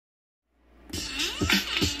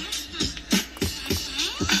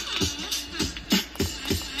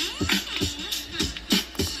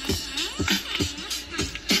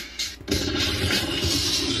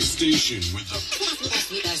station with the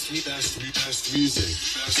best music. Best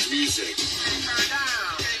music.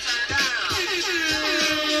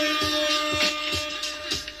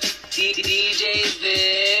 DJ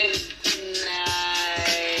Big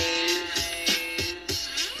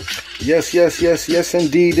Nice. Yes,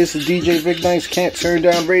 indeed. This is DJ Big Nice, Can't Turn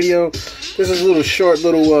Down Radio. This is a little short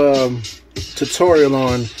tutorial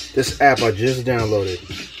on this app I just downloaded.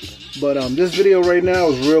 But this video right now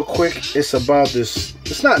is real quick. It's about this.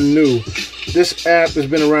 It's not new. This app has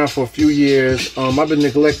been around for a few years. I've been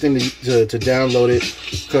neglecting to download it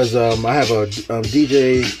because I have a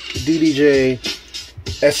DDJ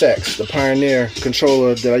SX, the Pioneer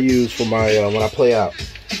controller that I use for my when I play out,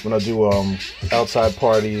 when I do outside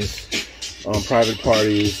parties, private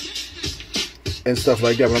parties, and stuff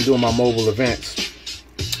like that. When I'm doing my mobile events.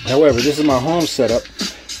 However, this is my home setup.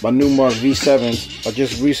 My Newmark V7s. I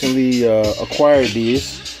just recently acquired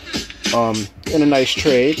these in a nice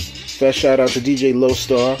trade. Fast shout out to DJ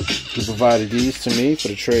Lowstar who provided these to me for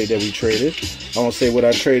the trade that we traded. I won't say what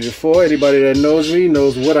I traded for. Anybody that knows me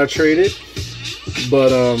knows what I traded. But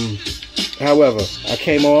however, I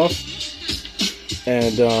came off,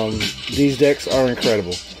 and these decks are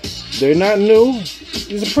incredible. They're not new.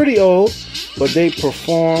 These are pretty old, but they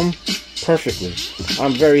perform perfectly.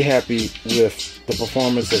 I'm very happy with the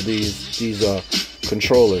performance of these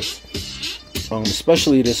controllers,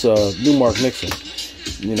 especially this Newmark mixer.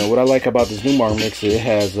 You know what I like about this Newmark mixer? It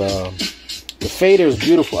has the fader is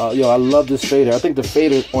beautiful. I love this fader. I think the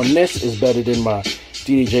fader on this is better than my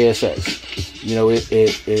DDJ SX. You know, it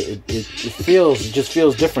just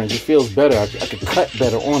feels different. It feels better. I could cut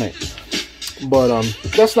better on it. But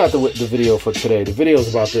that's not the video for today. The video is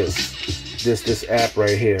about this app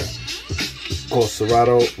right here called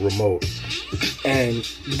Serato Remote. And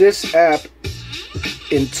this app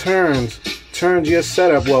in turns your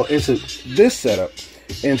setup into this setup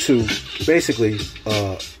into basically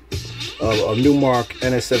a Newmark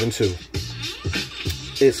NS72.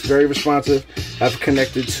 It's very responsive. I've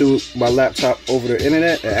connected to my laptop over the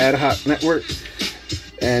internet, an ad hoc network,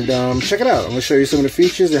 and check it out. I'm gonna show you some of the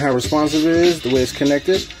features and how responsive it is, the way it's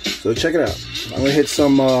connected. So check it out. I'm gonna hit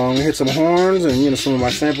some horns and some of my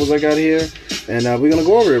samples I got here, and we're gonna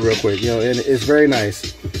go over it real quick. And it's very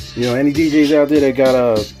nice. Any DJs out there that got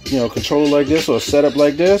a controller like this or a setup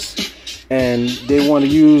like this, and they want to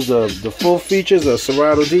use the full features of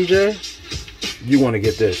Serato DJ, you want to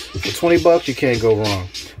get this. For 20 bucks, you can't go wrong.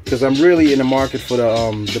 Because I'm really in the market for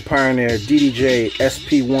the Pioneer DDJ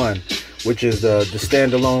SP1, which is the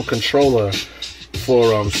standalone controller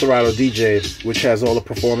for Serato DJ, which has all the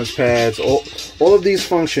performance pads, all of these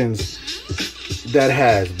functions that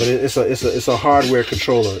has. But it's a hardware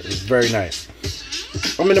controller. It's very nice.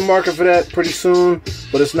 I'm in the market for that pretty soon,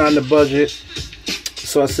 but it's not in the budget.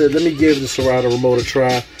 So I said, let me give the Serato remote a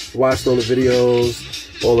try. Watched all the videos,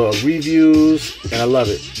 all the reviews, and I love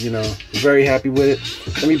it. Very happy with it.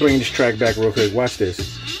 Let me bring this track back real quick. Watch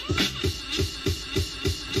this.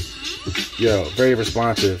 Yo, very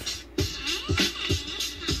responsive.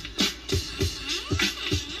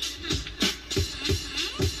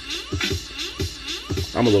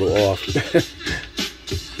 I'm a little off.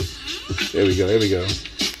 There we go.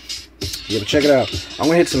 Yeah, but check it out. I'm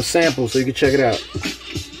gonna hit some samples so you can check it out.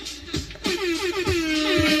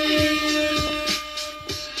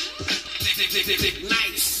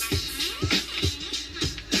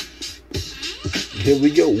 Here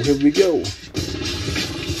we go.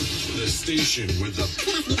 The station with the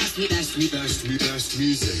best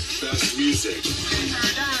music. Best music.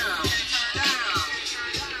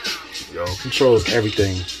 Yo, controls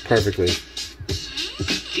everything perfectly.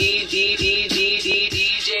 DJ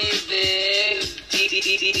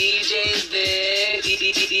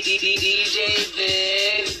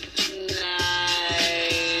Big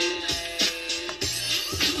Nice.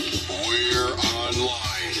 We're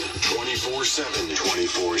online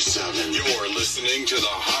 24/7. You're listening to the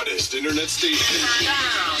hottest internet station.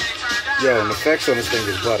 Yo, and the effects on this thing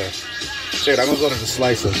is butter. Shit, I'm gonna go to the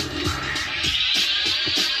slicer.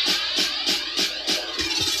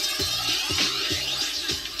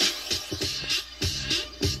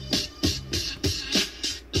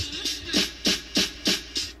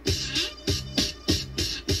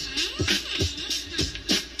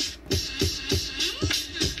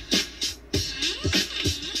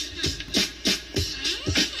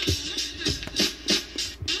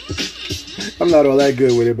 I'm not all that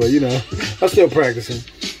good with it, but I'm still practicing.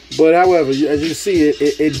 But however, as you see,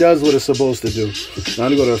 it does what it's supposed to do. Now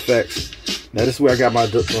let me go to effects. Now this is where I got my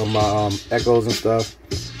echoes and stuff.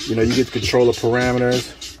 You get the controller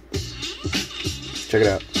parameters. Check it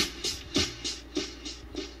out.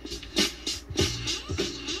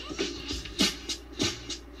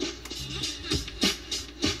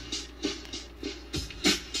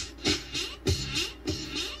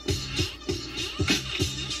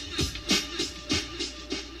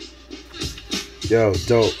 Yo,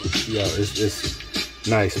 dope. Yo, it's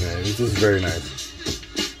nice, man. This is very nice.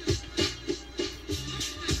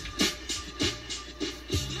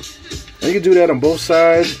 And you can do that on both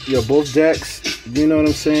sides, both decks. You know what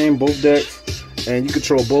I'm saying? Both decks. And you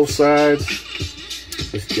control both sides.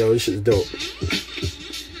 This shit is dope.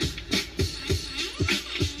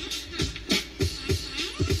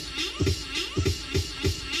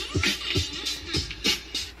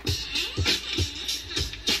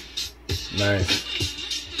 Nice.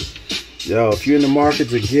 Yo, if you're in the market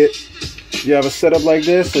to you have a setup like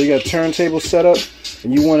this, so you got a turntable setup,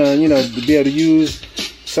 and you want to, to be able to use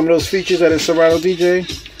some of those features that is Serato DJ,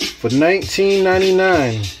 for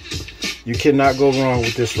 $19.99, you cannot go wrong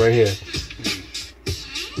with this right here.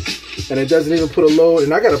 And it doesn't even put a load,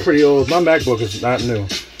 and I got a pretty old, my MacBook is not new.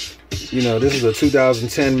 This is a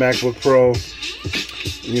 2010 MacBook Pro.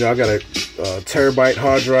 I got a terabyte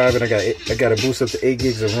hard drive, and I got to boost up to 8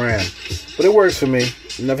 gigs of RAM. But it works for me,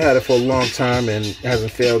 and I've had it for a long time, and it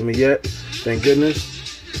hasn't failed me yet, thank goodness.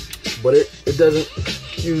 But it doesn't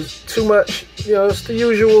use too much. It's the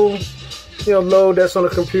usual, load that's on the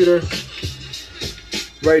computer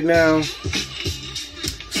right now.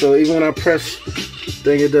 So even when I press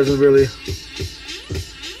thing, it doesn't really,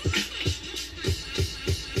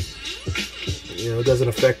 it doesn't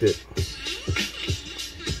affect it.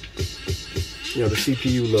 The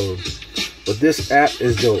CPU load. But this app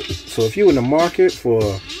is dope. So if you're in the market for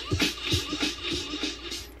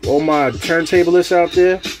all my turntablists out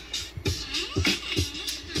there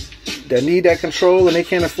that need that control and they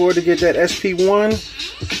can't afford to get that SP1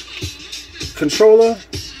 controller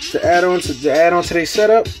to add on to their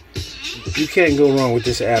setup, you can't go wrong with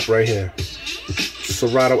this app right here.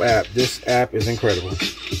 Serato app. This app is incredible.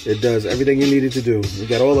 It does everything you need it to do. You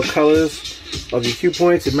got all the colors of your cue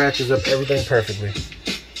points. It matches up everything perfectly.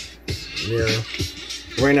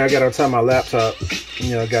 Right now I got it on top of my laptop.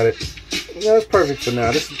 I got it. It's perfect for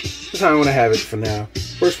now. This is how I want to have it for now.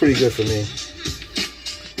 Works pretty good for me.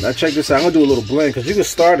 Now check this out. I'm gonna do a little blend because you can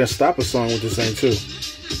start and stop a song with this thing too.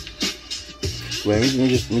 Wait, let me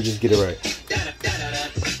just get it right.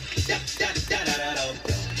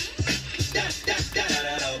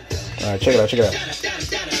 All right, check it out. Check it out.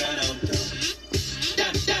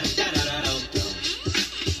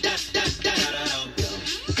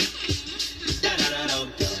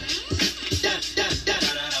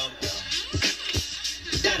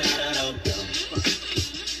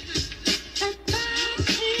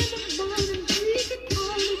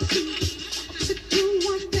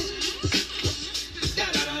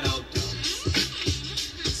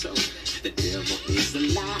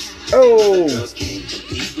 Oh! Let's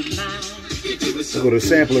go to the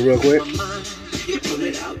sampler real quick.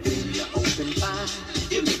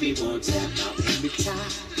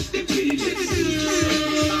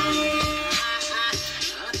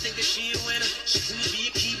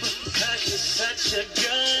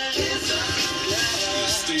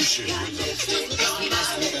 Station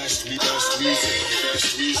with the best music.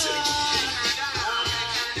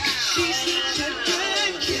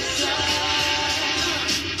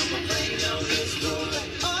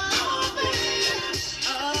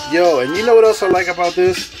 Yo, and you know what else I like about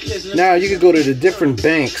this? Now you can go to the different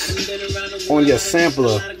banks on your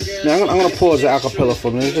sampler. Now I'm gonna pause the acapella for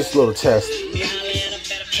a minute, just a little test.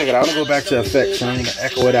 Check it out. I'm gonna go back to effects, and I'm gonna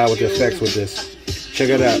echo it out with the effects with this. Check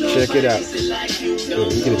it out. Check it out. Good,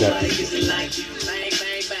 let me get it back.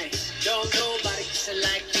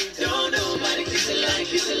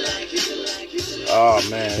 Oh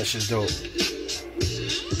man, this is dope.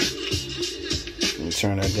 Let me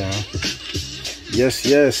turn that down. Yes,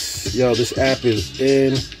 yes. Yo, this app is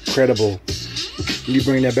incredible. Let me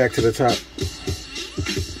bring that back to the top.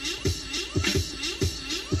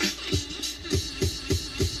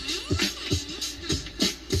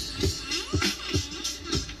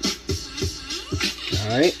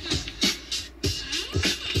 Alright.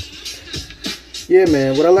 Yeah,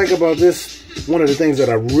 man. What I like about this, one of the things that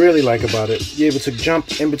I really like about it, you're able to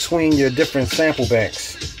jump in between your different sample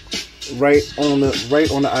banks right on the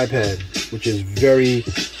iPad, which is very,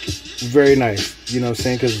 very nice. You know what I'm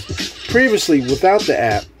saying? Because previously, without the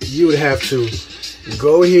app, you would have to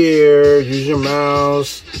go here, use your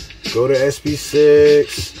mouse, go to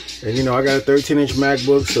SP6, and I got a 13-inch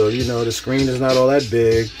MacBook, so the screen is not all that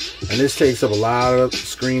big, and this takes up a lot of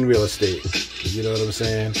screen real estate. You know what I'm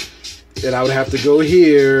saying? And I would have to go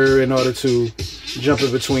here in order to jump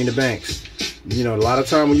in between the banks. A lot of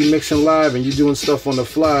time when you're mixing live and you're doing stuff on the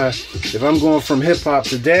fly, if I'm going from hip hop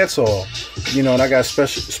to dancehall, and I got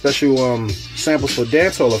special samples for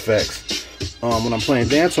dancehall effects when I'm playing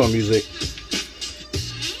dancehall music,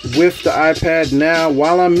 with the iPad. Now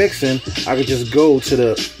while I'm mixing, I could just go to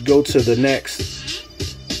the next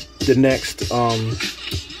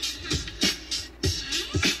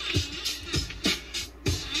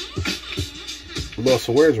lost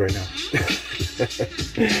for words right now.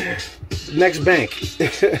 Next bank.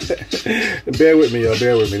 Bear with me, y'all.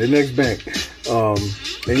 Bear with me. The next bank.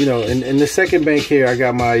 And you know, in the second bank here, I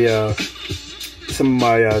got my some of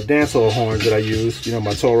my dancehall horns that I use. You know,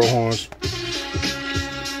 my Toro horns.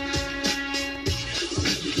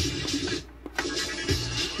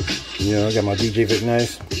 You know, I got my DJ Vic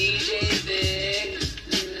Nice.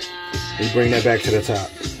 We bring that back to the top.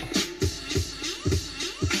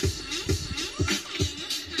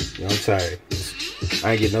 You know, I'm tired.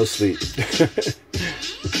 I ain't getting no sleep.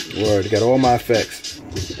 Word, got all my effects.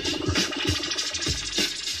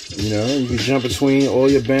 You know, you can jump between all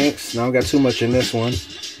your banks. Now I don't got too much in this one.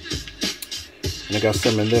 And I got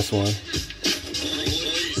some in this one.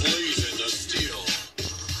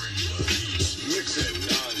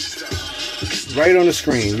 Right on the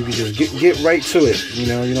screen. You can just get right to it. You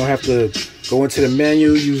know, you don't have to go into the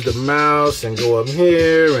menu, use the mouse, and go up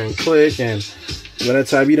here and click. And by that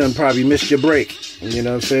time, you done probably missed your break. You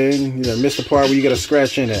know what I'm saying? You done missed the part where you got to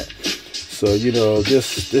scratch in at. So, you know,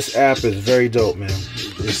 this app is very dope, man.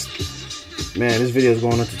 This video is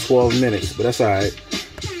going up to 12 minutes, but that's all right.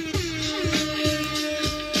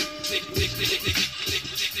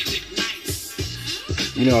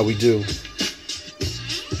 You know how we do.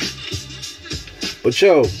 But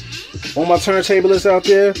yo, all my turntablists out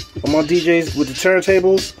there, all my DJs with the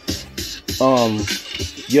turntables,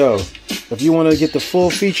 yo, if you want to get the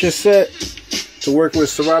full feature set to work with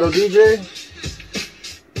Serato DJ,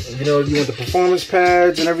 you know, you want the performance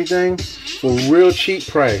pads and everything for a real cheap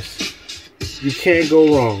price. You can't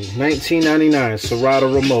go wrong. $19.99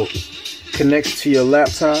 Serato remote. Connects to your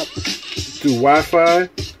laptop through Wi-Fi,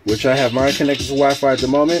 which I have mine connected to Wi-Fi at the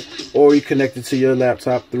moment, or you connect it to your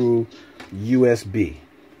laptop through USB.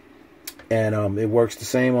 And it works the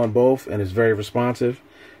same on both, and it's very responsive.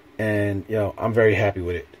 And, you know, I'm very happy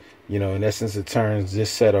with it. You know, in essence, it turns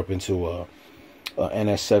this setup into a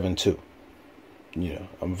NS7 too. You know,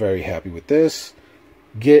 I'm very happy with this.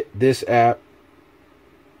 Get this app.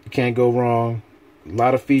 You can't go wrong. A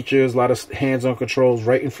lot of features, a lot of hands-on controls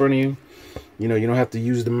right in front of you. You know, you don't have to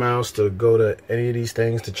use the mouse to go to any of these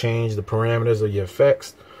things to change the parameters of your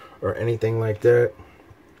effects or anything like that.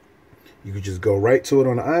 You could just go right to it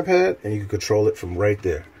on the iPad and you can control it from right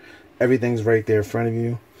there. Everything's right there in front of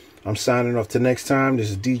you. I'm signing off till next time.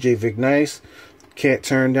 This is DJ Vic Nice. Can't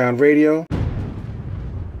Turn Down Radio.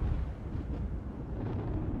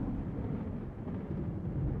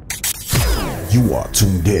 You are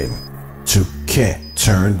tuned in to Can't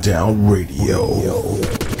Turn Down Radio.